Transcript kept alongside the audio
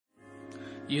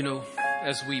You know,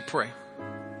 as we pray,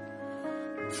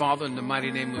 Father, in the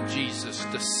mighty name of Jesus,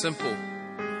 the simple,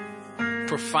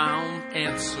 profound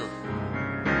answer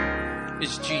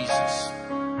is Jesus.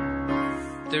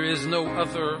 There is no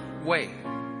other way.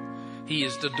 He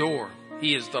is the door.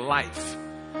 He is the life.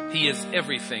 He is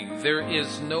everything. There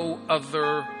is no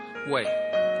other way.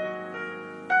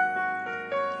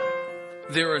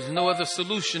 There is no other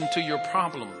solution to your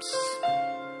problems.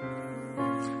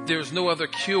 There's no other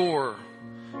cure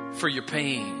for your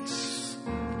pains.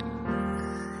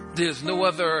 There's no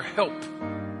other help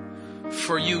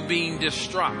for you being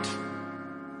distraught.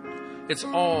 It's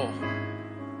all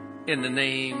in the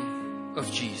name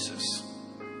of Jesus.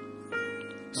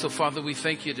 So, Father, we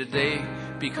thank you today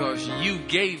because you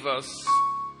gave us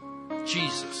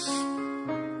Jesus.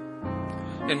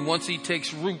 And once he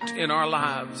takes root in our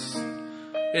lives,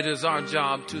 it is our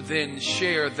job to then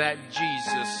share that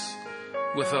Jesus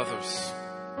with others.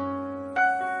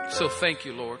 So thank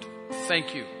you, Lord.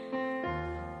 Thank you.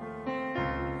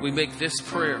 We make this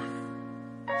prayer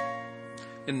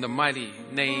in the mighty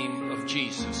name of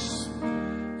Jesus.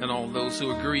 And all those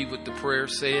who agree with the prayer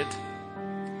say it.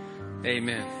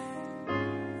 Amen.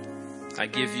 I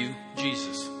give you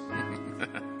Jesus.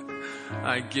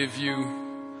 I give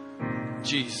you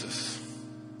Jesus.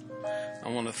 I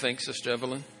want to thank Sister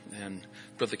Evelyn and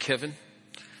Brother Kevin.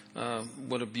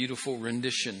 What a beautiful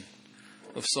rendition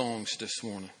of songs this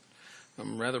morning.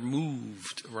 I'm rather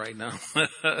moved right now.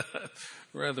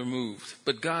 Rather moved.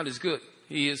 But God is good.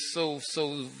 He is so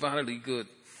vitally good.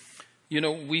 You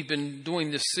know, we've been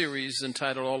doing this series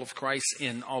entitled All of Christ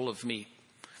in All of Me.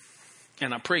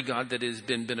 And I pray, God, that it has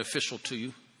been beneficial to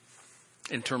you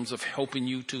in terms of helping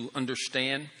you to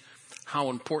understand how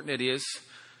important it is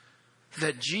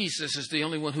that Jesus is the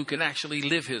only one who can actually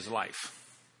live his life.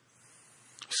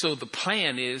 So the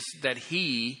plan is that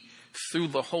he, through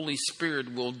the Holy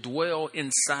Spirit, will dwell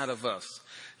inside of us,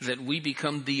 that we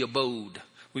become the abode.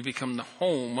 We become the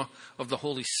home of the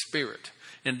Holy Spirit.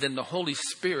 And then the Holy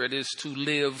Spirit is to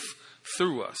live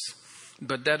through us.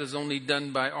 But that is only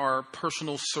done by our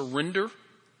personal surrender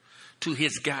to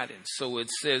his guidance. So it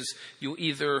says you'll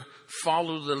either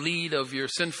follow the lead of your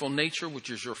sinful nature, which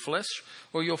is your flesh,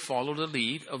 or you'll follow the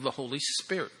lead of the Holy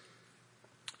Spirit.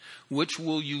 Which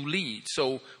will you lead?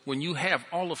 So when you have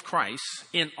all of Christ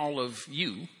in all of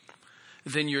you,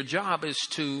 then your job is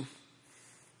to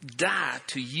die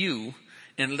to you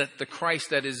and let the Christ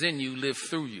that is in you live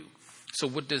through you. So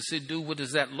what does it do? What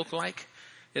does that look like?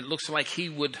 It looks like he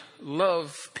would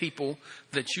love people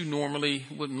that you normally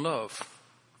wouldn't love.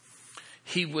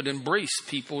 He would embrace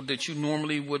people that you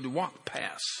normally would walk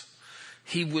past.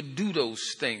 He would do those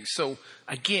things. So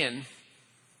again,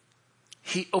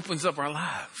 he opens up our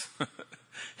lives.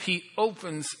 He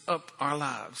opens up our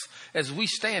lives. As we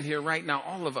stand here right now,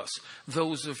 all of us,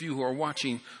 those of you who are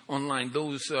watching online,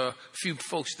 those few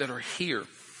folks that are here,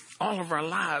 all of our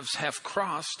lives have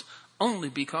crossed only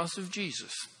because of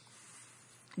Jesus.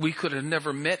 We could have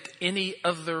never met any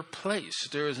other place.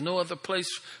 There is no other place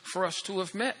for us to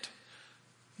have met.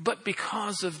 But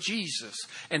because of Jesus,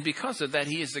 and because of that,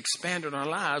 he has expanded our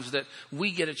lives that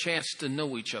we get a chance to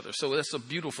know each other. So that's a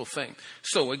beautiful thing.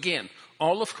 So again,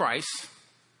 all of Christ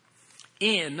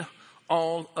in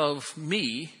all of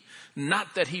me,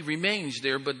 not that he remains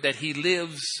there, but that he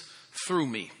lives through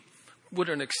me. What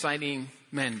an exciting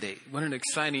mandate. What an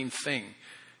exciting thing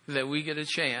that we get a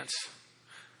chance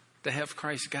to have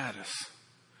Christ guide us.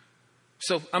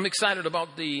 So I'm excited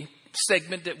about the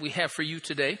segment that we have for you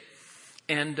today.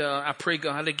 And I pray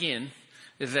God again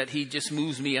that he just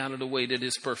moves me out of the way that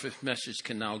his perfect message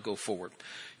can now go forward.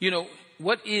 You know,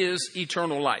 what is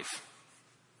eternal life?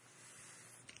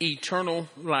 Eternal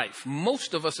life.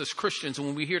 Most of us as Christians,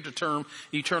 when we hear the term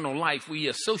eternal life, we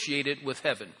associate it with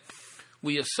heaven.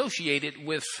 We associate it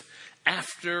with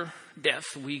after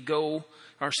death,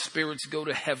 our spirits go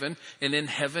to heaven, and in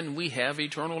heaven we have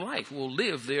eternal life. We'll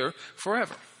live there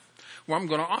forever. Well, I'm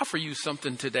going to offer you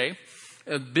something today,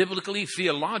 biblically,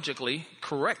 theologically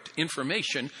correct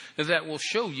information that will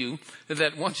show you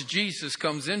that once Jesus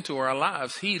comes into our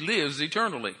lives, he lives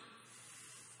eternally.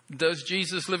 Does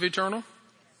Jesus live eternal?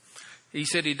 He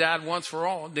said he died once for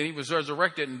all, then he was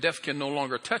resurrected, and death can no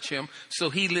longer touch him, so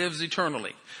he lives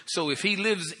eternally. So if he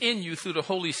lives in you through the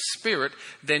Holy Spirit,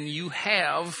 then you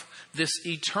have this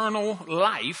eternal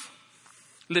life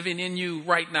living in you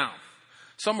right now.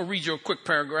 So I'm going to read you a quick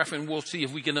paragraph and we'll see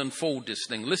if we can unfold this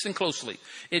thing. Listen closely.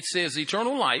 It says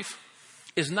eternal life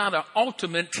is not an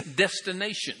ultimate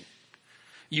destination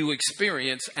you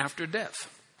experience after death.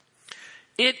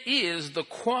 It is the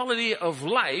quality of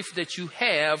life that you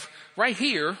have right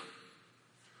here,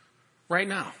 right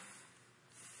now.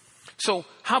 So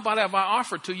how about if I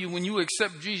offer to you, when you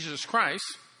accept Jesus Christ,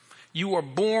 you are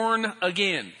born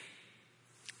again.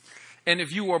 And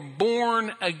if you are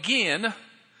born again,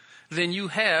 then you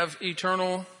have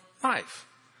eternal life.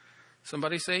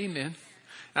 Somebody say amen.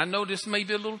 I know this may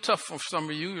be a little tough for some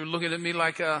of you. You're looking at me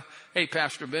like, hey,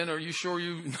 Pastor Ben, are you sure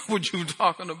you know what you're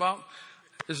talking about?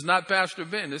 It's not Pastor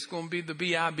Ben. It's going to be the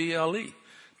B-I-B-L-E.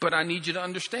 But I need you to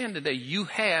understand today, you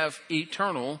have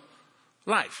eternal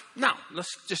life. Now,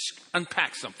 let's just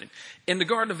unpack something. In the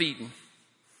Garden of Eden,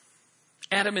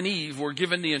 Adam and Eve were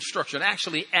given the instruction.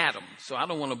 Actually, Adam. So I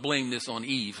don't want to blame this on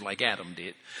Eve like Adam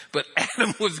did. But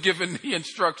Adam was given the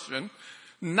instruction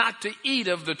not to eat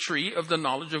of the tree of the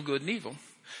knowledge of good and evil.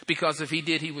 Because if he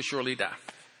did, he would surely die.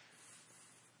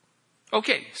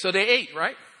 Okay, so they ate,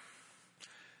 right?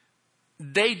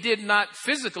 They did not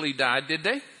physically die, did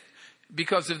they?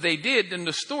 Because if they did, then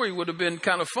the story would have been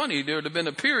kind of funny. There would have been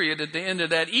a period at the end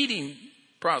of that eating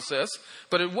process,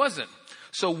 but it wasn't.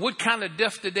 So what kind of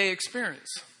death did they experience?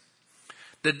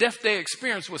 The death they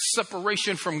experienced was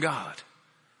separation from God.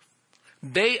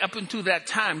 They, up until that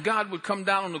time, God would come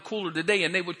down on the cool of the day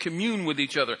and they would commune with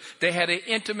each other. They had an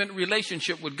intimate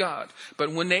relationship with God.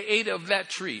 But when they ate of that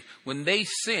tree, when they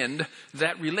sinned,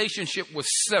 that relationship was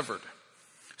severed.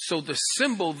 So the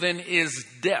symbol then is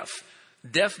death.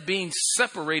 Death being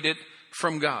separated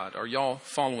from God. Are y'all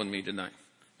following me tonight?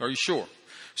 Are you sure?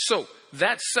 So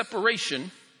that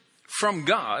separation from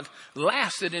God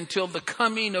lasted until the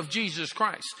coming of Jesus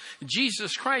Christ.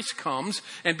 Jesus Christ comes,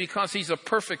 and because he's a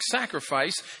perfect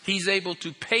sacrifice, he's able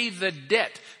to pay the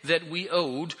debt that we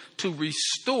owed to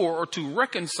restore or to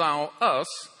reconcile us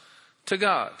to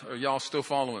God. Are y'all still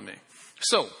following me?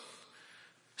 So,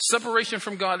 separation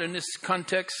from God in this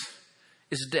context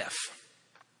is death.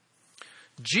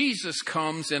 Jesus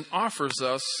comes and offers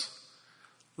us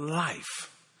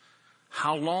life.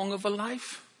 How long of a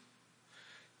life?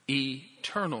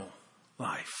 Eternal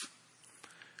life.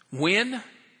 When?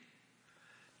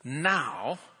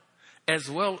 Now, as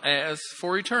well as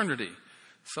for eternity.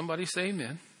 Somebody say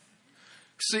amen.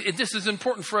 See, this is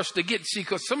important for us to get,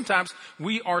 because sometimes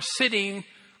we are sitting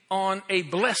on a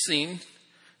blessing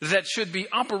that should be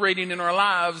operating in our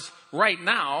lives right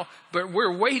now, but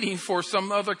we're waiting for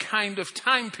some other kind of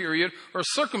time period or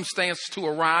circumstance to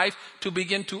arrive to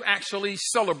begin to actually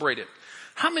celebrate it.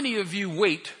 How many of you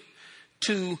wait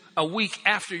to a week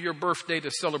after your birthday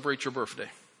to celebrate your birthday?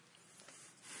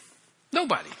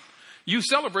 Nobody. You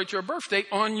celebrate your birthday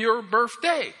on your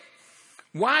birthday.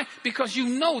 Why? Because you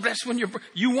know that's when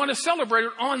you want to celebrate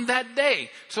it on that day.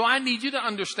 So I need you to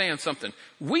understand something.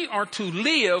 We are to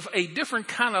live a different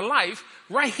kind of life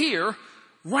right here,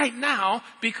 right now,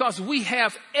 because we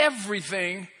have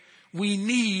everything we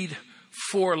need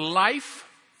for life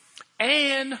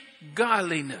and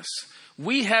godliness.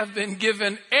 We have been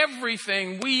given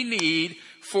everything we need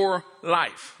for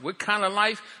life. What kind of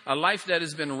life? A life that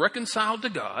has been reconciled to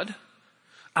God.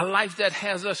 A life that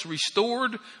has us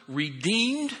restored,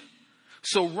 redeemed.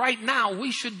 So right now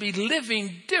we should be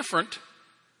living different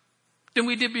than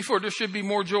we did before. There should be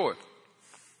more joy.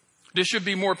 There should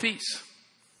be more peace.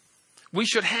 We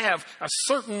should have a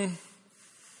certain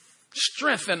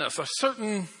strength in us, a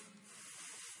certain,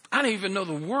 I don't even know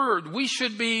the word. We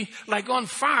should be like on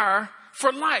fire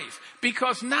for life,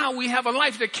 because now we have a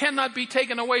life that cannot be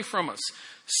taken away from us.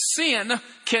 Sin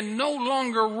can no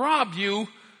longer rob you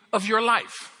of your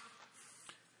life.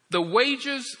 The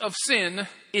wages of sin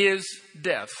is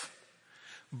death,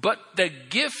 but the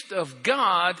gift of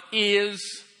God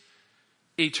is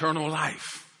eternal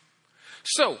life.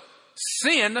 So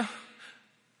sin,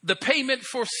 the payment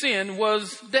for sin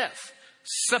was death,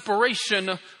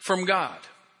 separation from God.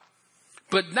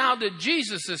 But now that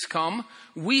Jesus has come,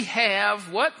 we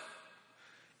have what?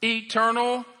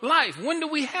 Eternal life. When do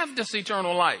we have this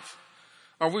eternal life?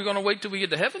 Are we going to wait till we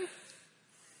get to heaven?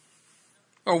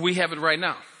 Or we have it right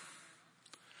now?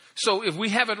 So if we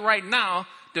have it right now,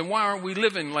 then why aren't we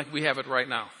living like we have it right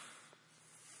now?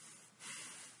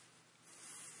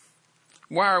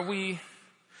 Why are we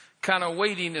kind of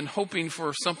waiting and hoping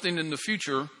for something in the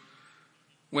future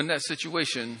when that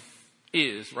situation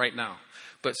is right now?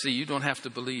 But see, you don't have to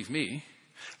believe me.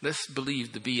 Let's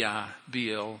believe the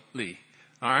B-I-B-L-E.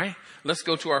 All right? Let's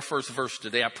go to our first verse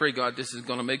today. I pray, God, this is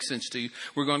going to make sense to you.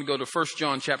 We're going to go to 1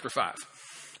 John chapter 5.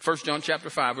 1 John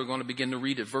chapter 5, we're going to begin to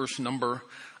read at verse number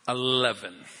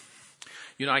 11.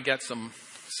 You know, I got some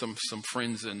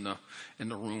friends in the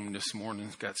room this morning.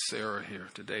 Got Sarah here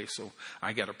today, so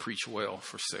I got to preach well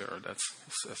for Sarah.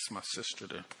 That's my sister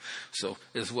there. So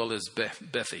as well as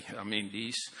Bethy. I mean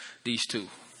these two.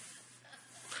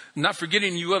 Not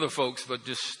forgetting you other folks, but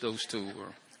just those two.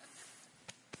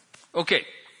 Okay.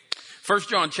 1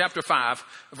 John chapter 5,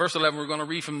 verse 11, we're going to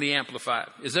read from the Amplified.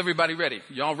 Is everybody ready?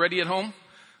 Y'all ready at home?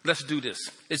 Let's do this.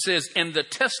 It says, and the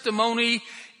testimony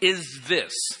is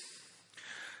this.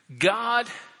 God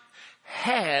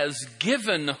has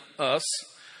given us,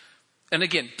 and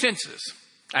again, tenses.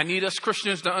 I need us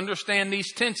Christians to understand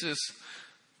these tenses.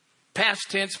 Past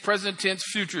tense, present tense,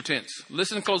 future tense.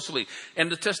 Listen closely.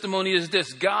 And the testimony is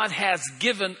this. God has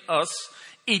given us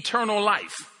eternal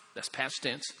life. That's past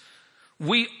tense.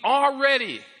 We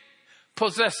already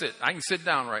possess it. I can sit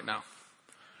down right now.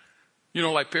 You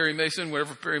know, like Perry Mason,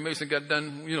 whenever Perry Mason got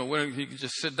done, you know, when he could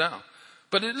just sit down.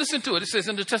 But listen to it. It says,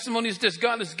 and the testimony is this.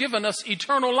 God has given us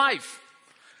eternal life.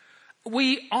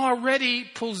 We already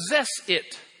possess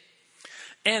it.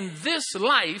 And this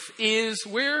life is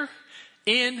where?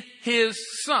 In his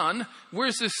Son.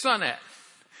 Where's his Son at?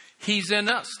 He's in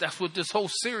us. That's what this whole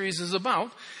series is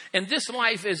about. And this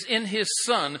life is in his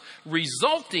Son,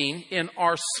 resulting in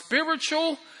our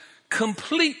spiritual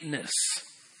completeness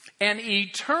and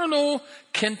eternal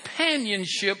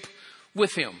companionship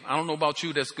with him. I don't know about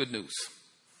you, that's good news.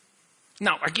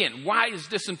 Now, again, why is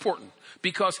this important?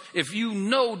 Because if you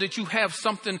know that you have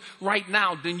something right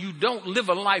now, then you don't live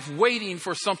a life waiting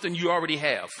for something you already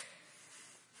have.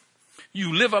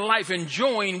 You live a life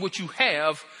enjoying what you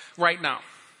have right now.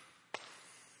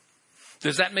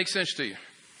 Does that make sense to you?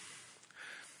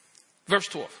 Verse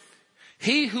 12.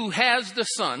 He who has the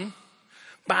Son,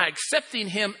 by accepting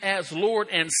him as Lord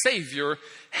and Savior,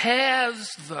 has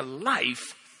the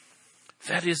life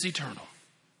that is eternal.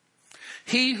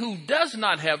 He who does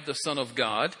not have the Son of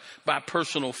God by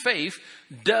personal faith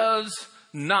does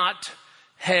not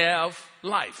have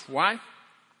life. Why?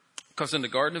 Because in the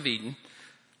Garden of Eden,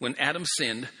 when Adam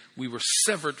sinned, we were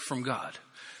severed from God.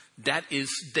 That is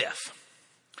death.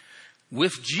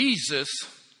 With Jesus,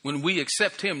 when we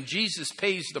accept him, Jesus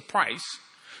pays the price.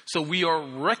 So we are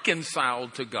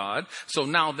reconciled to God. So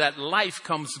now that life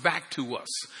comes back to us.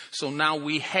 So now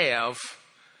we have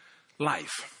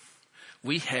life.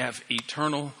 We have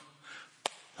eternal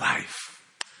life.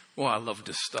 Oh, I love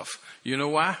this stuff. You know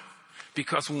why?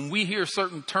 Because when we hear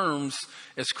certain terms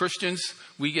as Christians,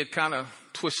 we get kind of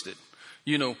twisted.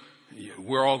 You know,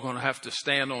 we're all going to have to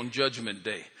stand on Judgment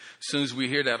Day. As soon as we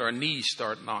hear that, our knees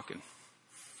start knocking.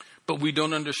 But we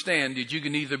don't understand that you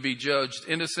can either be judged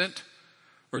innocent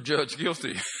or judged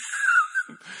guilty.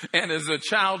 And as a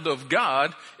child of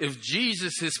God, if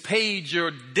Jesus has paid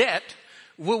your debt,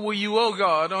 what will you owe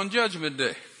God on Judgment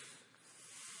Day?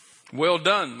 Well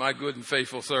done, my good and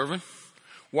faithful servant.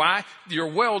 Why? Your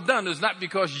well done is not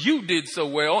because you did so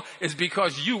well. It's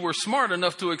because you were smart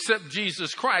enough to accept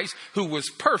Jesus Christ, who was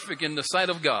perfect in the sight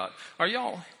of God. Are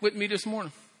y'all with me this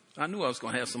morning? I knew I was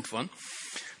going to have some fun.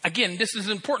 Again, this is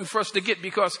important for us to get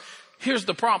because here's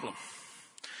the problem.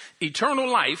 Eternal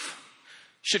life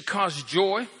should cause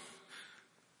joy,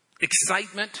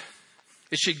 excitement.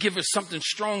 It should give us something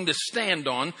strong to stand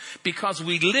on because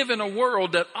we live in a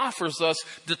world that offers us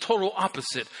the total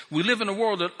opposite. We live in a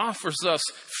world that offers us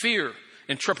fear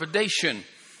and trepidation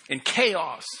and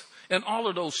chaos and all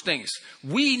of those things.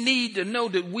 We need to know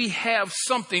that we have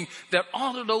something that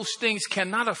all of those things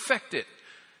cannot affect it.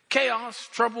 Chaos,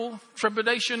 trouble,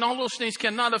 trepidation, all those things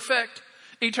cannot affect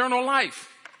eternal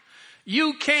life.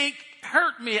 You can't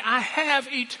hurt me. I have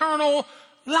eternal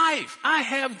life. I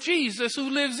have Jesus who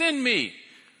lives in me.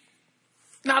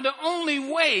 Now, the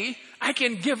only way I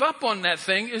can give up on that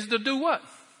thing is to do what?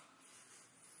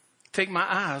 Take my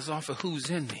eyes off of who's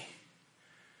in me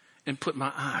and put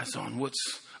my eyes on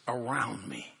what's around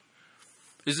me.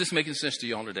 Is this making sense to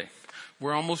y'all today?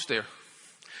 We're almost there.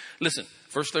 Listen,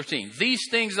 verse 13. These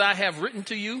things I have written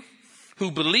to you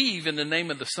who believe in the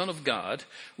name of the Son of God,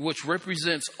 which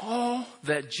represents all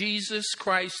that Jesus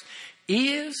Christ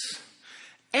is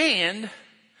and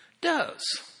does,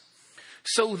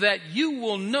 so that you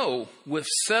will know with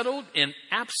settled and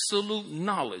absolute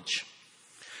knowledge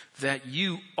that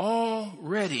you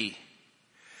already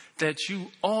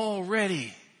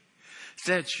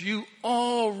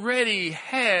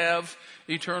have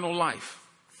eternal life.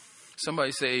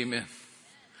 Somebody say amen.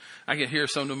 I can hear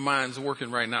some of the minds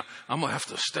working right now. I'm going to have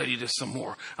to study this some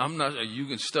more. You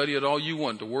can study it all you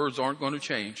want. The words aren't going to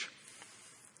change.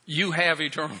 You have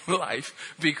eternal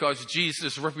life because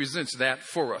Jesus represents that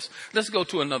for us. Let's go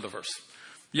to another verse.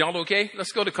 Y'all okay?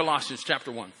 Let's go to Colossians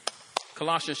chapter 1.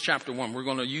 Colossians chapter 1. We're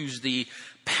going to use the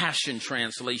Passion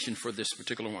Translation for this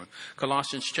particular one.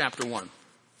 Colossians chapter 1.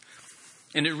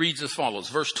 And it reads as follows.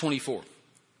 Verse 24.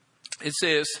 It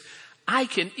says, I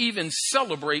can even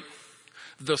celebrate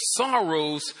the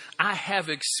sorrows I have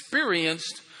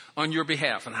experienced on your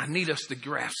behalf. And I need us to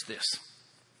grasp this.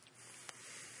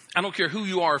 I don't care who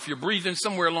you are. If you're breathing,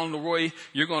 somewhere along the way,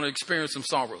 you're going to experience some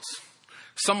sorrows.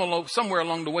 Somewhere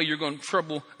along the way, you're going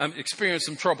to experience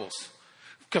some troubles.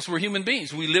 Because we're human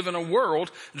beings. We live in a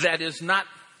world that is not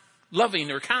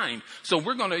loving or kind. So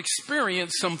we're going to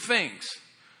experience some things.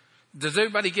 Does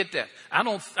everybody get that? I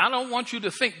don't want you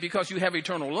to think because you have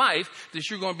eternal life that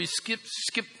you're going to be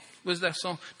what's that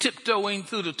song? Tiptoeing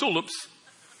through the tulips.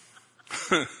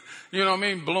 You know what I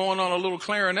mean? Blowing on a little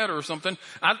clarinet or something.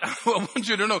 I want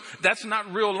you to know that's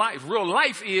not real life. Real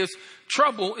life is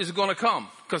trouble is going to come.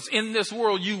 Because in this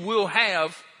world you will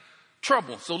have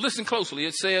trouble. So listen closely.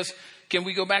 It says, can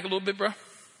we go back a little bit, bro?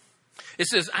 It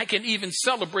says, I can even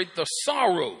celebrate the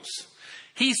sorrows.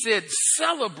 He said,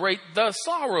 celebrate the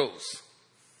sorrows.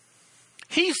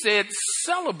 He said,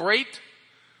 celebrate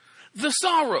the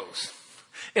sorrows.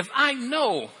 If I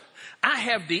know I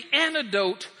have the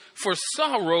antidote for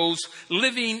sorrows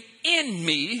living in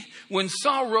me, when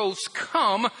sorrows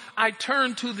come, I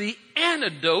turn to the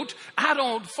antidote. I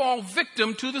don't fall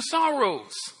victim to the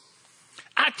sorrows.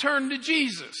 I turn to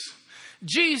Jesus.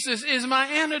 Jesus is my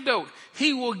antidote.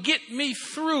 He will get me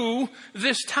through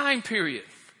this time period.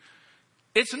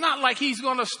 It's not like he's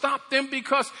going to stop them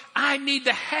because I need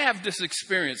to have this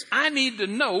experience. I need to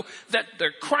know that the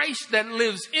Christ that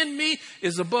lives in me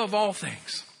is above all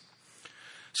things.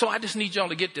 So I just need y'all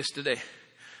to get this today.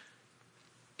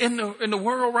 In the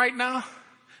world right now,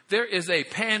 there is a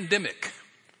pandemic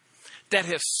that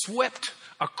has swept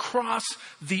across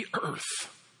the earth.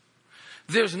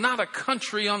 There's not a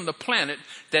country on the planet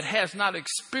that has not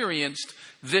experienced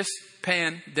this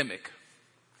pandemic.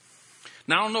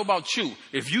 Now, I don't know about you.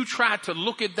 If you try to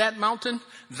look at that mountain,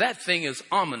 that thing is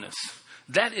ominous.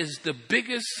 That is the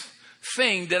biggest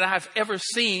thing that I've ever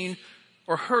seen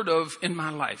or heard of in my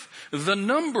life. The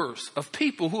numbers of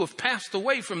people who have passed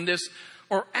away from this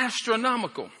are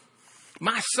astronomical.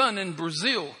 My son in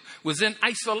Brazil was in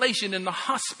isolation in the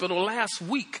hospital last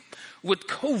week with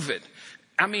COVID.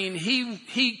 I mean,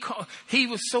 he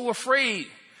was so afraid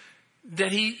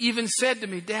that he even said to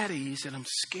me, Daddy, he said, I'm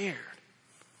scared.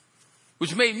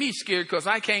 Which made me scared because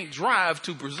I can't drive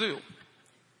to Brazil.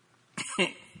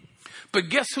 But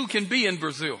guess who can be in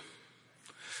Brazil?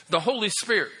 The Holy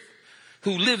Spirit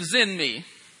who lives in me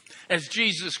as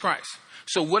Jesus Christ.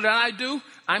 So what did I do?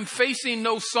 I'm facing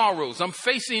those sorrows. I'm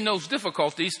facing those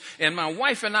difficulties. And my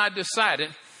wife and I decided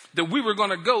that we were going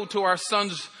to go to our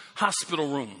son's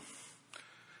hospital room.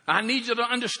 I need you to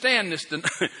understand this.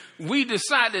 We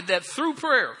decided that through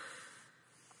prayer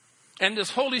and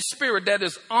this Holy Spirit that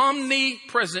is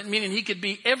omnipresent, meaning he could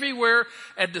be everywhere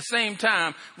at the same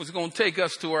time, was going to take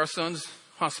us to our son's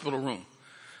hospital room.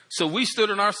 So we stood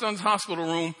in our son's hospital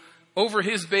room over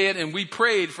his bed and we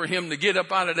prayed for him to get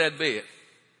up out of that bed.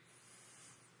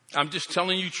 I'm just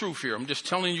telling you truth here. I'm just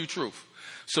telling you truth.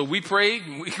 So we prayed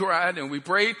and we cried and we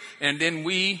prayed and then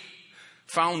we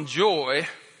found joy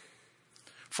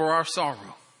for our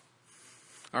sorrow.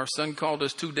 Our son called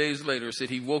us 2 days later, said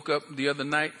he woke up the other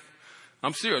night.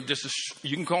 I'm serious.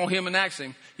 You can call him and ask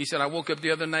him. He said, I woke up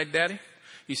the other night, Daddy.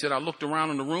 He said, I looked around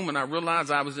in the room and I realized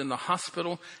I was in the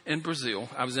hospital in Brazil.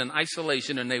 I was in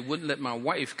isolation and they wouldn't let my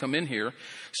wife come in here.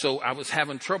 So I was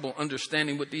having trouble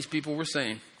understanding what these people were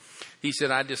saying. He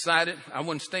said, I decided I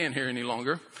wasn't staying here any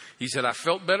longer. He said, I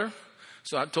felt better.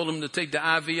 So I told him to take the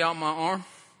IV out my arm.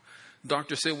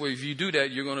 Doctor said, well, if you do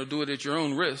that, you're going to do it at your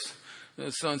own risk.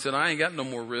 The son said, I ain't got no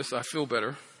more risk. I feel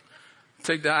better.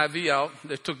 Take the IV out.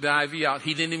 They took the IV out.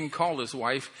 He didn't even call his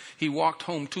wife. He walked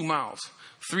home 2 miles.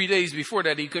 3 days before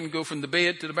that, he couldn't go from the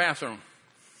bed to the bathroom.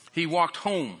 He walked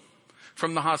home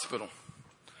from the hospital.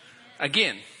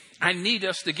 Again, I need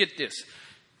us to get this.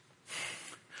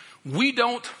 We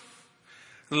don't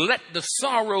let the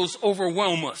sorrows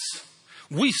overwhelm us.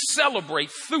 We celebrate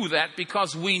through that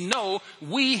because we know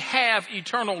we have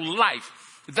eternal life.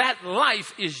 That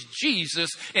life is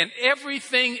Jesus and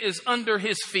everything is under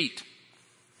his feet.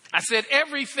 I said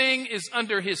everything is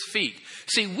under his feet.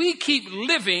 See, we keep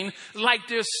living like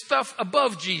there's stuff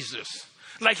above Jesus.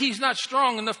 Like he's not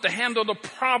strong enough to handle the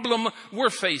problem we're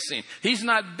facing. He's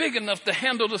not big enough to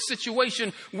handle the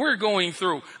situation we're going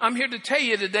through. I'm here to tell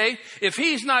you today, if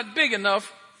he's not big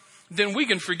enough, then we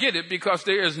can forget it because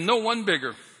there is no one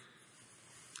bigger.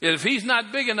 If he's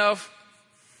not big enough,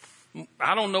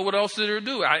 I don't know what else to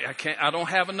do. I don't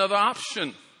have another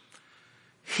option.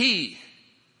 He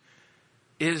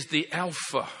is the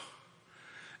Alpha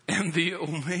and the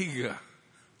Omega.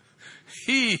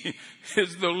 He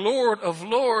is the Lord of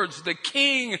Lords, the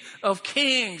King of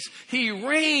Kings. He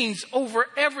reigns over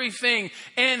everything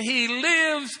and he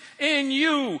lives in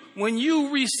you. When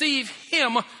you receive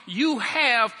him, you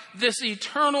have this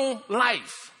eternal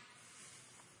life.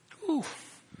 Ooh.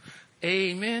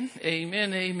 Amen,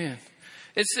 amen, amen.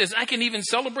 It says, I can even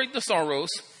celebrate the sorrows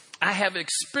I have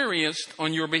experienced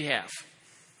on your behalf.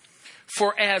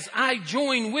 For as I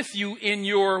join with you in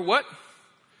your what?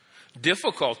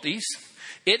 Difficulties,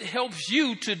 it helps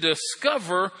you to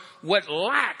discover what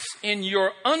lacks in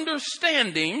your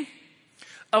understanding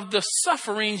of the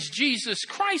sufferings Jesus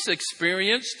Christ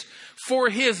experienced for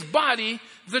his body,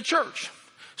 the church.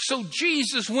 So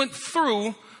Jesus went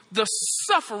through the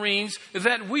sufferings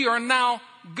that we are now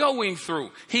going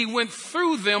through. He went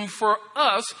through them for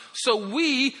us so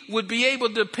we would be able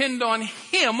to depend on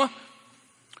him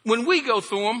when we go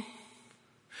through them,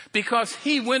 because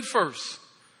he went first.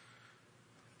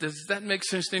 Does that make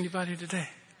sense to anybody today?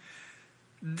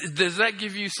 Does that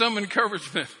give you some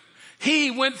encouragement?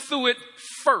 He went through it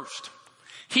first.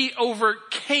 He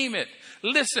overcame it.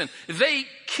 Listen, they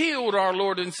killed our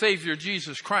Lord and Savior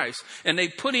Jesus Christ, and they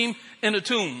put him in a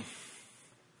tomb.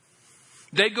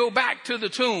 They go back to the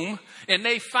tomb and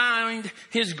they find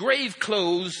his grave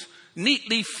clothes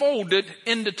neatly folded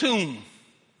in the tomb.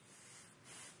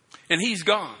 And he's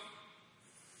gone.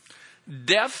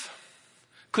 Death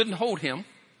couldn't hold him,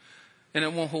 and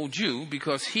it won't hold you,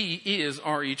 because he is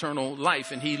our eternal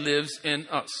life and he lives in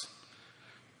us.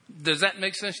 Does that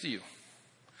make sense to you?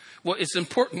 Well, it's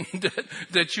important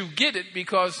that you get it,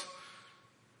 because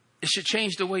it should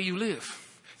change the way you live.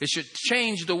 It should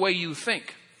change the way you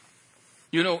think.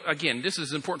 You know, again, this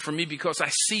is important for me because I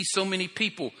see so many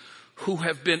people who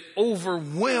have been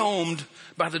overwhelmed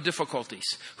by the difficulties,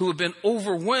 who have been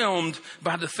overwhelmed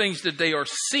by the things that they are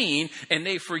seeing, and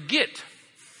they forget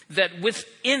that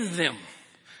within them,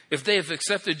 if they have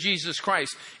accepted Jesus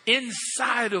Christ,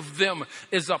 inside of them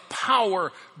is a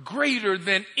power greater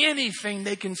than anything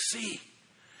they can see,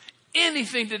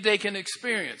 anything that they can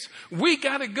experience. We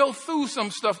got to go through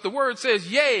some stuff. The word says,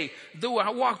 yea, though I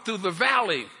walk through the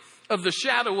valley of the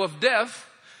shadow of death,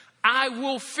 I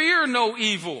will fear no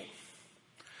evil.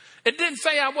 It didn't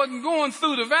say I wasn't going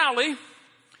through the valley,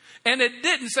 and it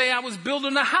didn't say I was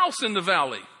building a house in the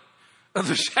valley of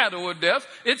the shadow of death.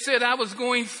 It said I was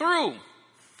going through.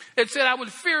 It said I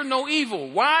would fear no evil.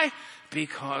 Why?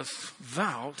 Because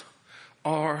thou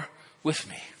art with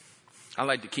me. I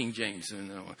like the King James.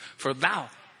 For thou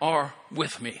art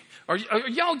with me. Are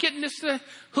y'all getting this?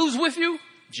 Who's with you?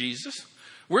 Jesus.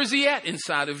 Where's he at?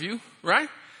 Inside of you, right?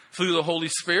 Through the Holy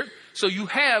Spirit. So you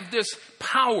have this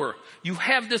power. You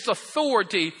have this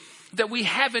authority that we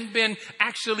haven't been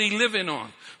actually living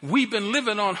on. We've been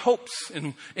living on hopes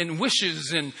and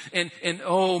wishes and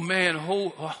oh man,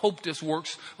 I hope this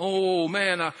works. Oh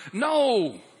man,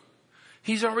 no.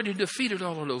 He's already defeated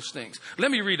all of those things.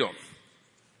 Let me read on.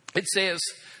 It says,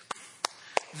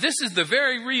 this is the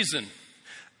very reason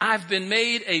I've been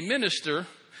made a minister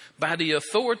by the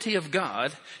authority of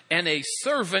God and a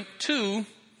servant to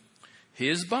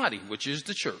his body, which is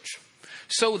the church,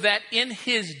 so that in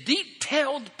his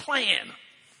detailed plan,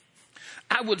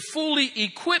 I would fully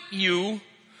equip you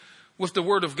with the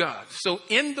word of God. So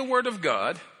in the word of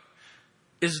God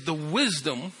is the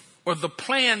wisdom or the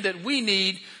plan that we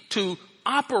need to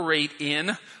operate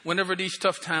in whenever these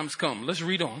tough times come. Let's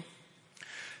read on.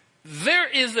 There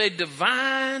is a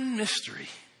divine mystery,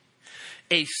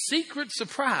 a secret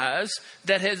surprise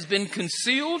that has been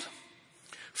concealed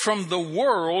from the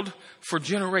world for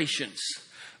generations.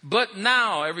 But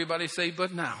now, everybody say,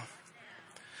 but now.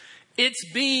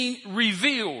 It's being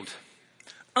revealed,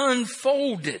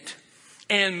 unfolded,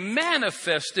 and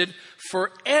manifested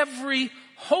for every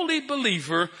holy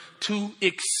believer to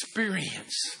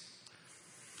experience.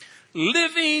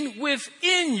 Living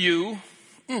within you.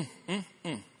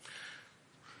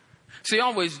 See, I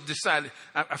always decided,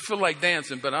 I feel like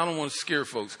dancing, but I don't want to scare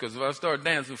folks, because if I start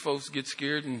dancing, folks get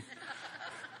scared.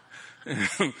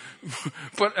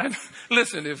 But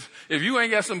listen, if you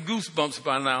ain't got some goosebumps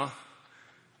by now,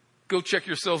 go check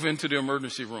yourself into the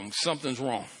emergency room. Something's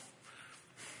wrong.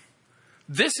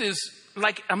 This is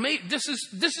like this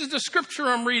is the scripture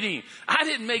I'm reading. I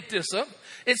didn't make this up.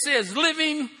 It says,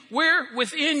 living where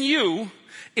within you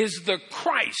is the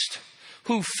Christ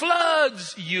who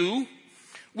floods you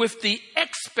with the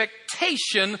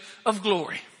expectation of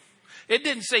glory. It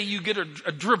didn't say you get a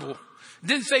dribble. It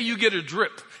didn't say you get a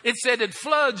drip. It said it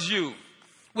floods you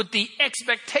with the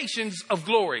expectations of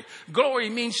glory. Glory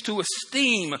means to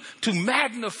esteem, to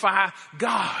magnify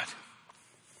God.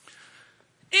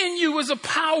 In you is a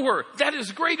power that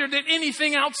is greater than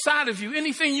anything outside of you,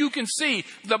 anything you can see.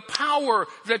 The power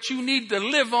that you need to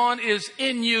live on is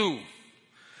in you.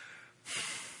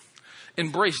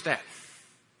 Embrace that.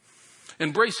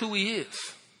 Embrace who he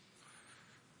is.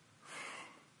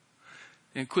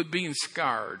 And quit being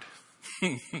scarred.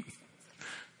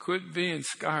 Quit being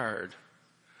scared.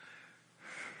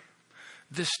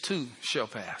 This too shall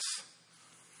pass.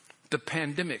 The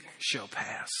pandemic shall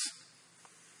pass.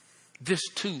 This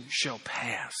too shall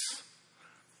pass.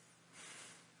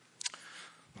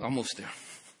 Almost there.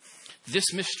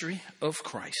 This mystery of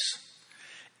Christ,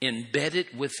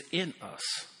 embedded within us,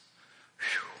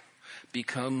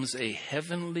 becomes a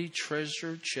heavenly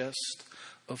treasure chest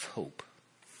of hope,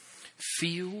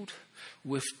 filled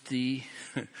with the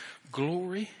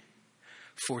glory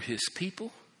for his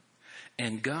people,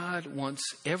 and God wants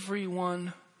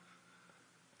everyone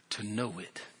to know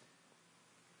it.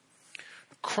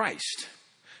 Christ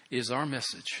is our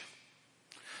message.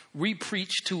 We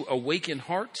preach to awaken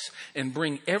hearts and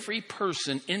bring every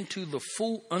person into the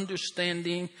full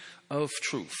understanding of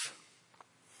truth.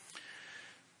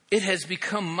 It has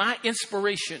become my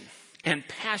inspiration and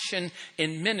passion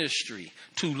in ministry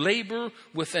to labor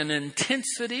with an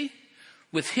intensity,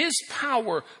 with his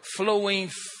power flowing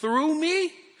through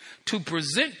me, to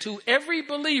present to every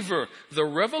believer the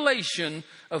revelation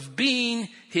of being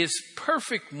his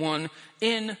perfect one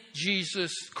in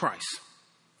Jesus Christ.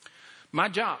 My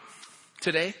job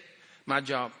today, my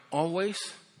job always,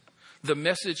 the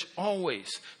message always.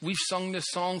 We've sung this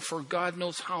song for God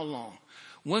knows how long.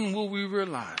 When will we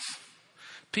realize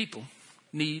people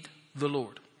need the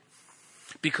Lord?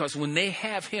 Because when they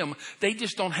have him, they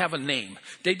just don't have a name.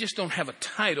 They just don't have a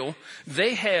title.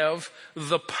 They have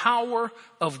the power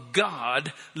of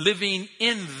God living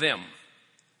in them.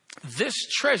 This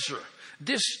treasure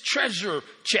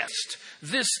chest,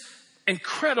 this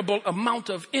incredible amount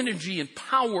of energy and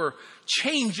power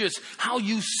changes how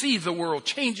you see the world,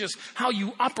 changes how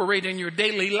you operate in your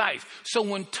daily life. So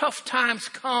when tough times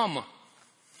come,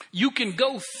 you can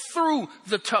go through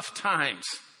the tough times.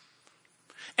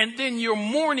 And then your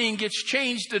mourning gets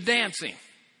changed to dancing.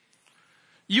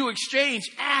 You exchange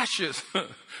ashes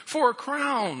for a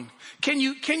crown. Can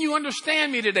you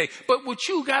understand me today? But what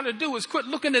you got to do is quit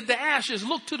looking at the ashes,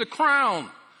 look to the crown.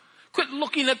 Quit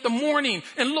looking at the mourning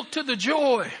and look to the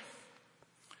joy.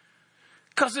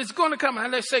 Because it's going to come.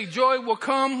 And they say joy will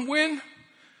come when?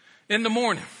 In the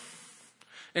morning.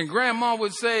 And grandma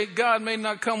would say God may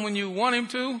not come when you want him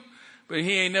to, but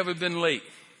he ain't never been late.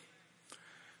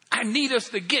 I need us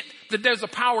to get that there's a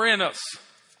power in us.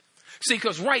 See,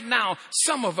 because right now,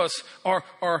 some of us are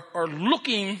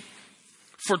looking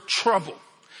for trouble.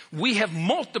 We have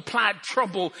multiplied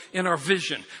trouble in our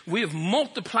vision. We have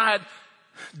multiplied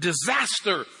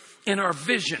disaster in our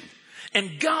vision.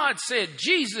 And God said,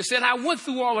 Jesus said, I went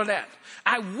through all of that.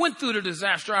 I went through the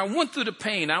disaster. I went through the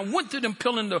pain. I went through them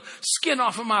peeling the skin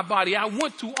off of my body. I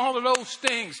went through all of those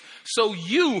things so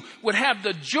you would have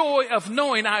the joy of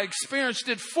knowing I experienced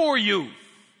it for you.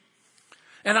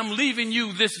 And I'm leaving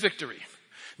you this victory.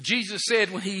 Jesus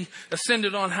said when he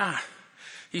ascended on high,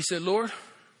 he said, Lord,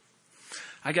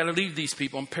 I got to leave these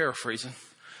people. I'm paraphrasing.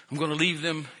 I'm going to leave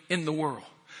them in the world.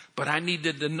 But I need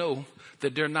them to know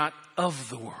that they're not of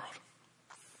the world.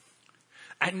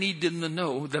 I need them to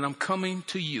know that I'm coming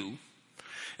to you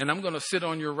and I'm going to sit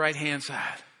on your right hand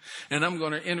side and I'm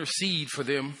going to intercede for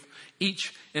them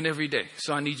each and every day.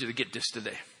 So I need you to get this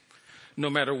today. No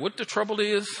matter what the trouble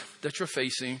is that you're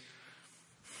facing,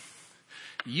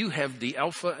 you have the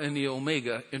Alpha and the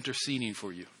Omega interceding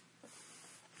for you.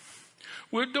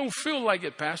 Well, it don't feel like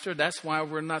it, Pastor. That's why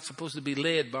we're not supposed to be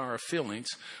led by our feelings.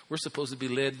 We're supposed to be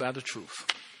led by the truth.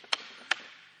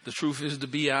 The truth is the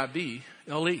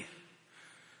Bible.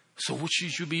 So what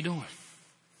should you be doing?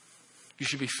 You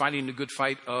should be fighting the good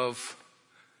fight of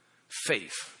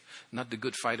faith, not the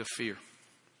good fight of fear.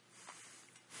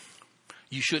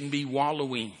 You shouldn't be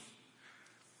wallowing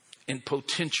in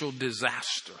potential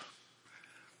disaster.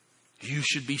 You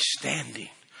should be standing,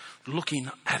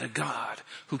 looking at a God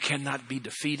who cannot be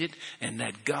defeated and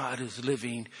that God is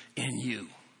living in you.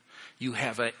 You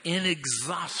have an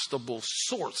inexhaustible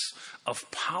source of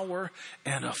power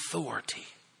and authority.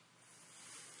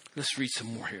 Let's read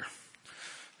some more here.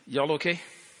 Y'all okay?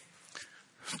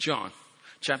 John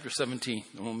chapter 17.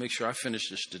 I'm going to make sure I finish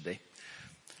this today.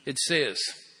 It says,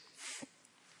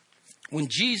 when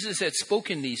Jesus had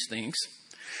spoken these things,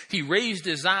 he raised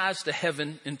his eyes to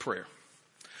heaven in prayer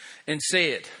and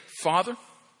said, Father,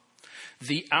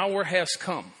 the hour has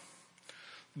come.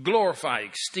 Glorify,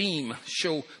 esteem,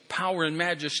 show power and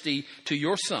majesty to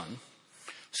your Son,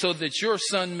 so that your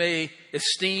Son may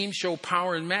esteem, show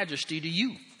power and majesty to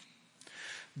you.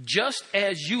 Just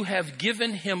as you have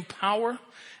given him power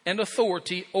and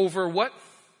authority over what?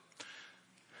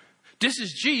 This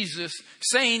is Jesus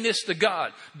saying this to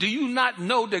God. Do you not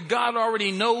know that God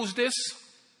already knows this?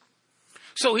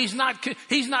 So he's not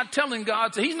telling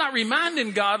God, he's not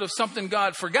reminding God of something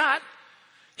God forgot.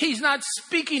 He's not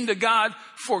speaking to God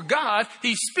for God.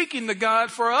 He's speaking to God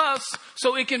for us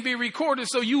so it can be recorded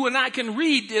so you and I can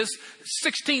read this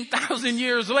 16,000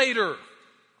 years later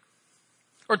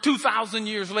or 2,000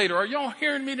 years later. Are y'all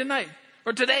hearing me tonight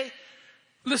or today?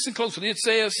 Listen closely. It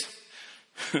says,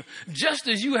 just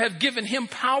as you have given him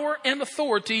power and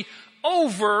authority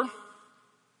over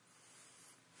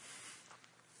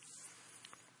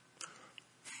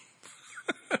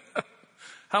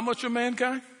how much of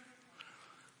mankind?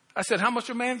 I said, how much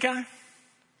of mankind?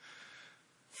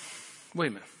 Wait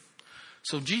a minute.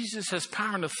 So Jesus has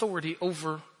power and authority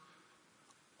over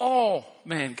all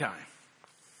mankind.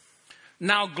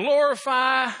 Now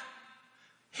glorify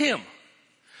him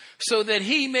so that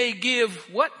he may give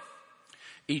what?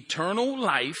 Eternal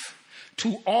life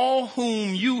to all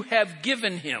whom you have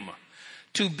given him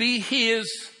to be his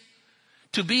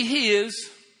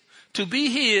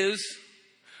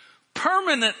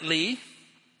permanently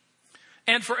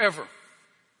and forever.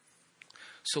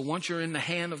 So once you're in the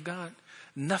hand of God,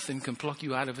 nothing can pluck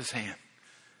you out of his hand.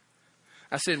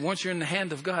 I said, once you're in the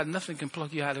hand of God, nothing can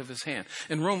pluck you out of his hand.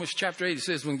 In Romans chapter 8, it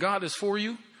says, when God is for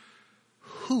you,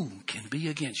 who can be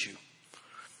against you?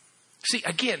 See,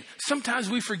 again, sometimes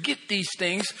we forget these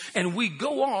things and we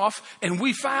go off and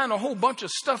we find a whole bunch of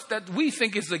stuff that we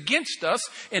think is against us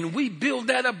and we build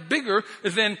that up bigger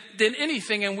than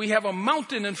anything, and we have a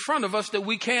mountain in front of us that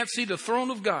we can't see the throne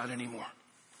of God anymore.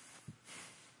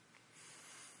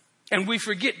 And we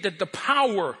forget that the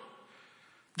power,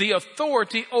 the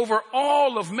authority over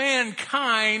all of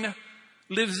mankind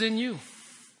lives in you.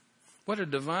 What a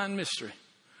divine mystery.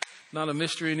 Not a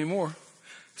mystery anymore.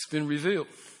 It's been revealed.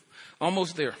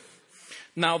 Almost there.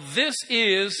 Now this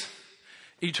is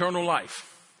eternal life.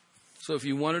 So if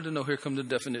you wanted to know, here comes the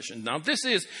definition. Now this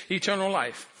is eternal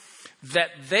life, that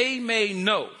they may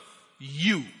know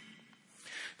you,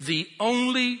 the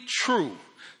only true,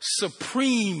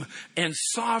 supreme, and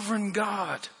sovereign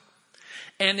God,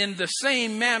 and in the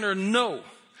same manner know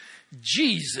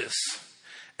Jesus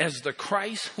as the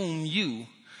Christ whom you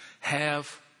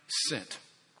have sent.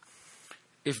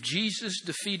 If Jesus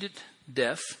defeated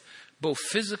death, both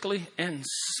physically and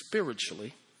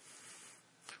spiritually,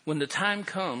 when the time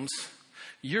comes,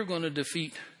 you're going to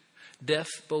defeat death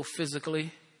both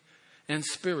physically and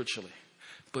spiritually.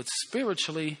 But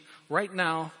spiritually, right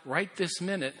now, right this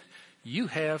minute, you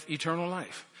have eternal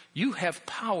life. You have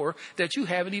power that you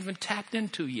haven't even tapped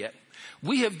into yet.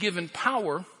 We have given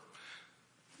power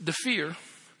to fear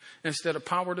instead of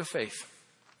power to faith.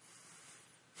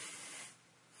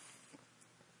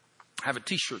 I have a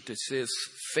t-shirt that says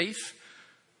faith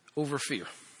over fear.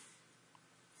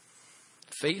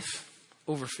 Faith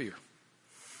over fear.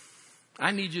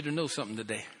 I need you to know something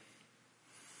today.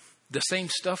 The same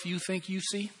stuff you think you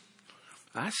see,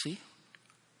 I see.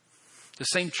 The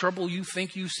same trouble you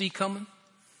think you see coming,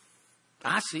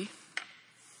 I see.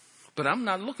 But I'm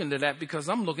not looking at that because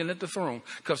I'm looking at the throne.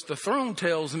 Because the throne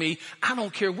tells me I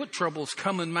don't care what trouble's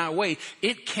coming my way,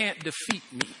 it can't defeat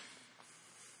me.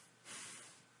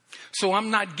 So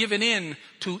I'm not giving in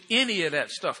to any of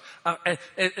that stuff.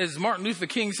 As Martin Luther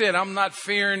King said, I'm not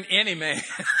fearing any man.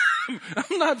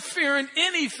 I'm not fearing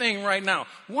anything right now.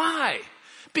 Why?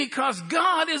 Because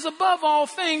God is above all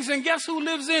things, and guess who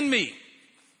lives in me?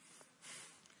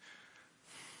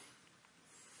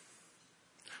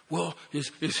 Well,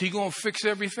 is he going to fix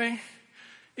everything?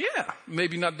 Yeah,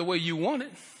 maybe not the way you want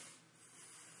it.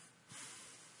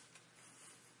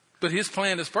 But his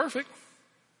plan is perfect.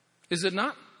 Is it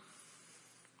not?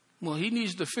 Well, he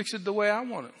needs to fix it the way I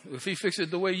want it. If he fixed it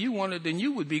the way you want it, then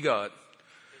you would be God.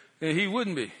 And he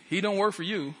wouldn't be. He don't work for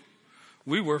you.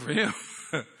 We work for him.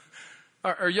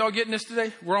 Are y'all getting this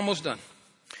today? We're almost done.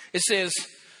 It says,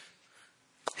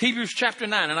 Hebrews chapter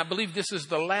 9, and I believe this is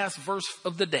the last verse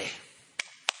of the day.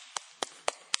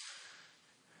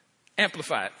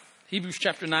 Amplified. Hebrews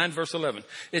chapter 9, verse 11.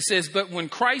 It says, but when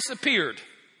Christ appeared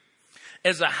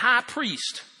as a high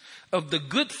priest of the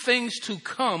good things to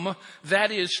come,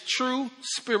 that is true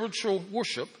spiritual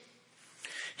worship,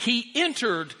 he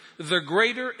entered the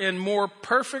greater and more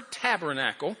perfect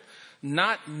tabernacle,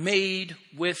 not made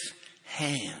with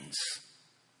hands.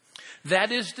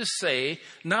 That is to say,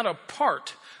 not a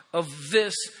part of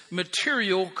this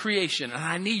material creation. And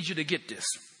I need you to get this.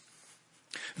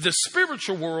 The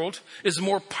spiritual world is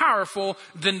more powerful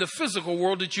than the physical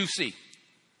world that you see.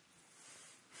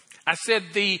 I said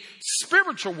the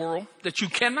spiritual world that you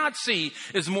cannot see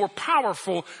is more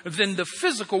powerful than the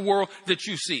physical world that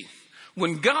you see.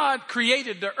 When God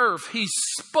created the earth, he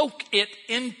spoke it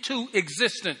into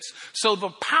existence. So the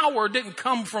power didn't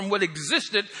come from what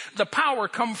existed. The power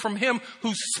come from him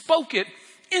who spoke it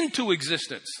into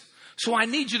existence. So I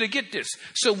need you to get this.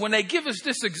 So when they give us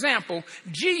this example,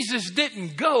 Jesus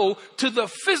didn't go to the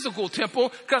physical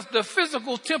temple because the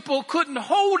physical temple couldn't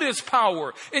hold his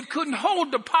power. It couldn't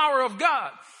hold the power of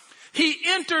God. He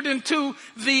entered into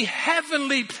the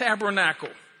heavenly tabernacle.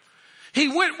 He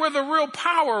went where the real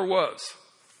power was.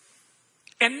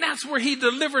 And that's where he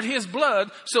delivered his blood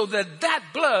so that that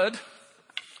blood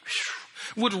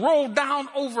would roll down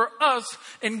over us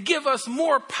and give us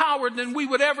more power than we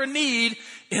would ever need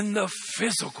in the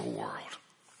physical world.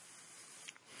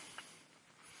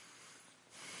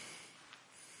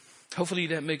 Hopefully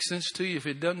that makes sense to you. If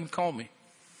it doesn't, call me.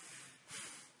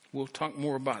 We'll talk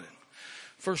more about it.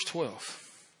 Verse 12.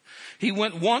 He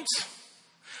went once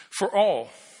for all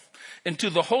into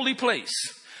the holy place,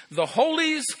 the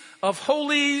holies of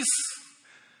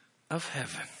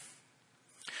heaven,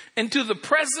 into the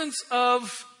presence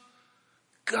of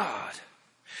God,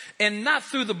 and not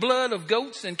through the blood of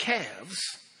goats and calves,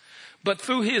 but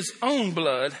through his own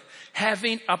blood,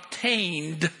 having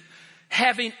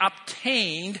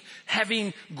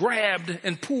grabbed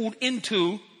and pulled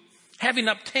into, having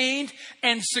obtained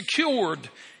and secured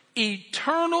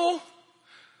eternal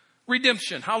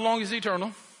redemption. How long is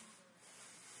eternal?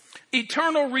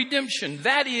 Eternal redemption.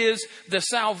 That is the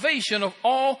salvation of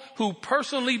all who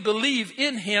personally believe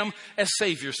in him as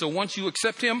Savior. So once you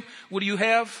accept him, what do you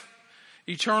have?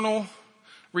 Eternal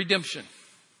redemption.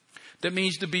 That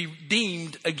means to be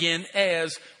redeemed again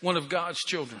as one of God's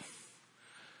children.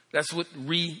 That's what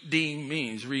redeem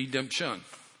means, redemption.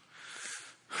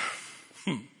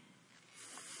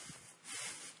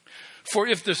 For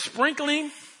if the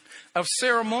sprinkling of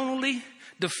ceremonially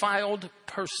defiled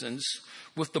persons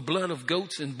with the blood of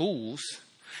goats and bulls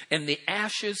and the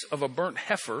ashes of a burnt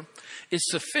heifer is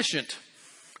sufficient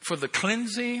for the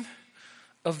cleansing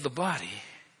of the body,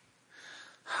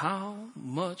 how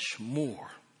much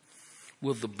more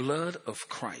will the blood of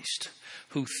Christ,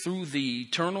 who through the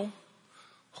eternal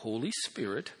Holy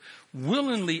Spirit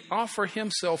willingly offer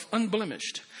himself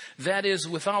unblemished, that is,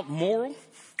 without moral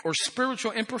or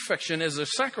spiritual imperfection, as a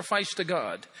sacrifice to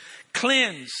God,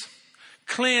 cleanse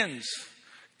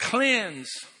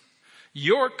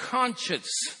your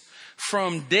conscience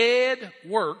from dead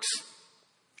works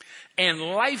and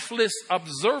lifeless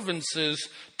observances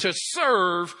to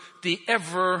serve the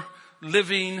ever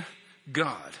living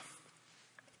God.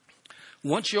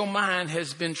 Once your mind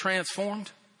has been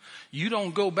transformed, you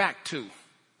don't go back to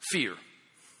fear.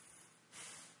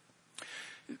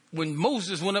 When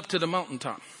Moses went up to the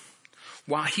mountaintop,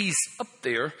 while he's up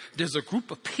there, there's a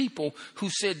group of people who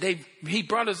said he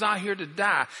brought us out here to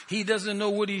die. He doesn't know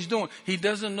what he's doing. He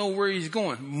doesn't know where he's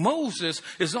going. Moses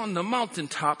is on the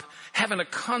mountaintop having a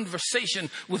conversation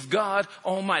with God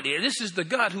Almighty. This is the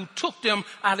God who took them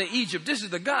out of Egypt. This is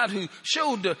the God who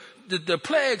showed the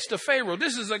plagues to Pharaoh.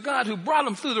 This is the God who brought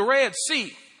them through the Red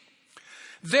Sea.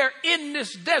 They're in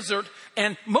this desert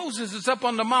and Moses is up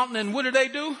on the mountain, and what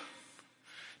do?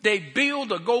 They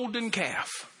build a golden calf.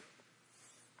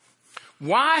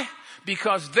 Why?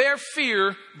 Because their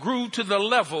fear grew to the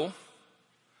level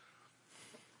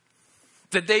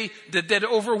that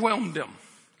overwhelmed them.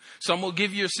 So I'm going to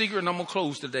give you a secret and I'm going to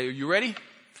close today. Are you ready?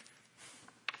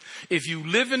 If you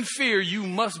live in fear, you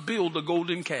must build a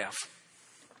golden calf.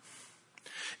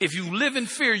 If you live in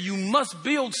fear, you must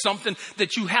build something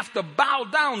that you have to bow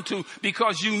down to,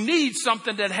 because you need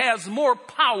something that has more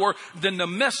power than the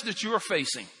mess that you are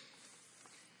facing.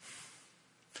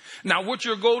 Now, what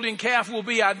your golden calf will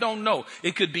be, I don't know.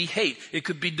 It could be hate. It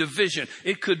could be division.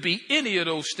 It could be any of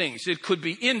those things. It could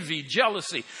be envy,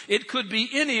 jealousy. It could be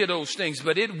any of those things.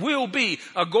 But it will be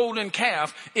a golden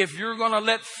calf if you're going to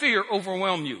let fear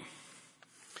overwhelm you.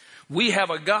 We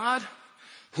have a God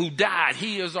who died.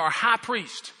 He is our high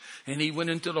priest. And he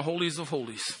went into the holies of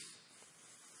holies.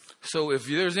 So if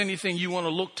there's anything you want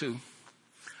to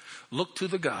look to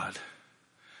the God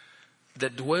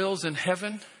that dwells in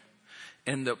heaven.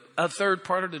 And the third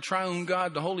part of the triune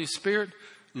God, the Holy Spirit,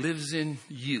 lives in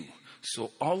you.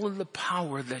 So all of the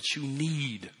power that you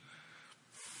need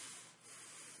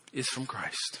is from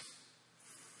Christ.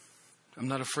 I'm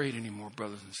not afraid anymore,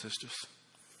 brothers and sisters.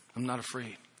 I'm not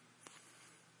afraid.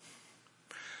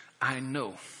 I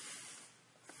know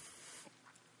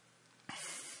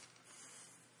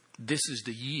this is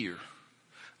the year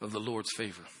of the Lord's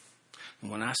favor. And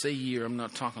when I say year, I'm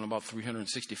not talking about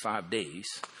 365 days.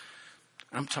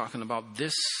 I'm talking about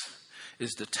this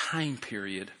is the time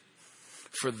period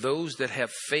for those that have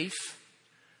faith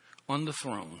on the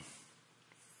throne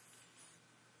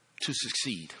to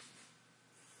succeed.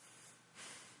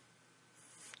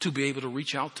 To be able to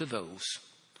reach out to those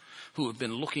who have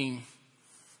been looking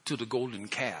to the golden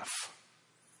calf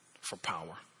for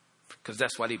power. Because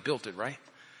that's why they built it, right?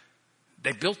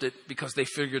 They built it because they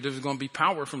figured there was going to be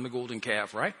power from the golden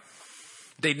calf, right?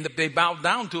 They bowed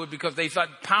down to it because they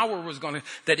thought power was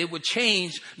that it would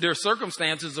change their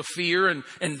circumstances of fear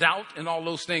and doubt and all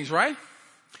those things, right?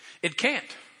 It can't.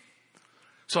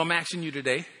 So I'm asking you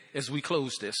today, as we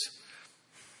close this,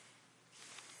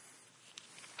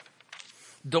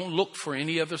 don't look for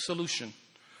any other solution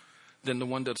than the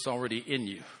one that's already in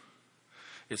you.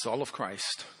 It's all of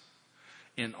Christ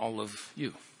in all of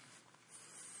you.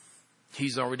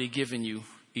 He's already given you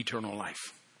eternal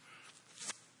life.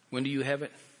 When do you have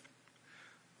it?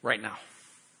 Right now.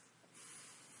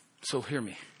 So hear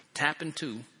me. Tap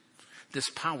into this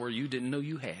power you didn't know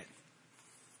you had.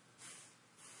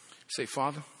 Say,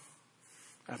 Father,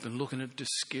 I've been looking at this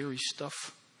scary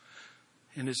stuff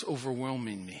and it's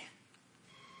overwhelming me.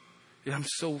 I'm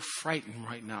so frightened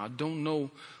right now. I don't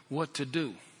know what to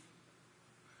do.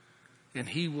 And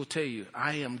he will tell you,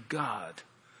 I am God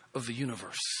of the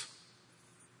universe.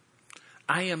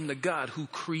 I am the God who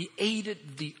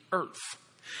created the earth.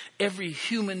 Every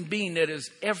human being that has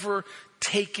ever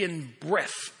taken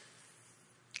breath,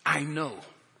 I know.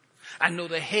 I know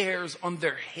the hairs on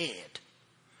their head.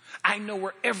 I know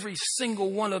where every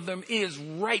single one of them is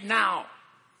right now.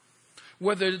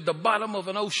 Whether at the bottom of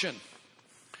an ocean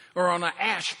or on an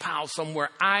ash pile somewhere,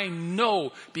 I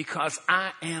know because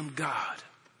I am God.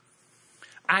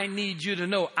 I need you to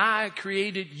know I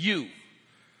created you.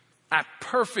 I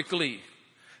perfectly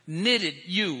knitted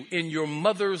you in your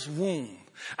mother's womb.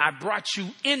 I brought you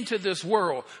into this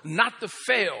world not to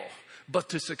fail, but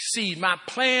to succeed. My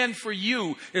plan for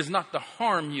you is not to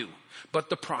harm you, but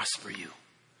to prosper you.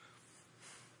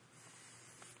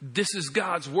 This is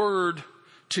God's word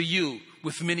to you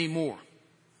with many more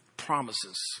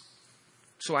promises.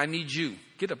 So I need you,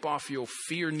 get up off your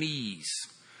fear knees.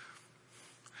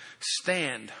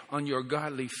 Stand on your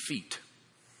godly feet.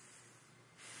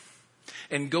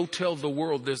 And go tell the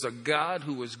world there's a God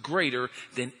who is greater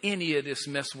than any of this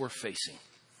mess we're facing.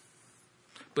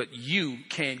 But you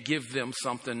can't give them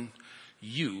something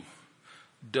you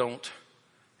don't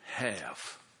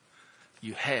have.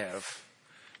 You have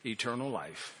eternal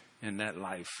life, and that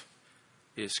life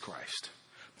is Christ.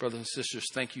 Brothers and sisters,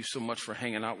 thank you so much for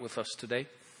hanging out with us today.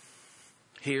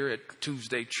 Here at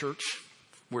Tuesday Church,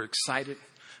 we're excited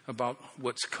about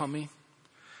what's coming.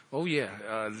 Oh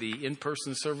yeah, the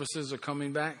in-person services are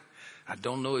coming back. I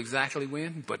don't know exactly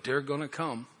when, but they're going to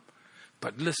come.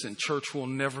 But listen, church will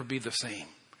never be the same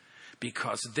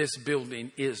because this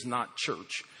building is not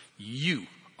church. You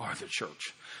are the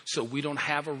church. So we don't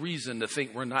have a reason to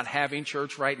think we're not having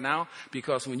church right now,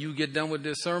 because when you get done with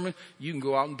this sermon, you can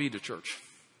go out and be the church.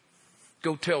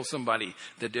 Go tell somebody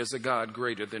that there's a God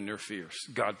greater than their fears.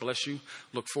 God bless you.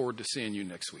 Look forward to seeing you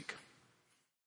next week.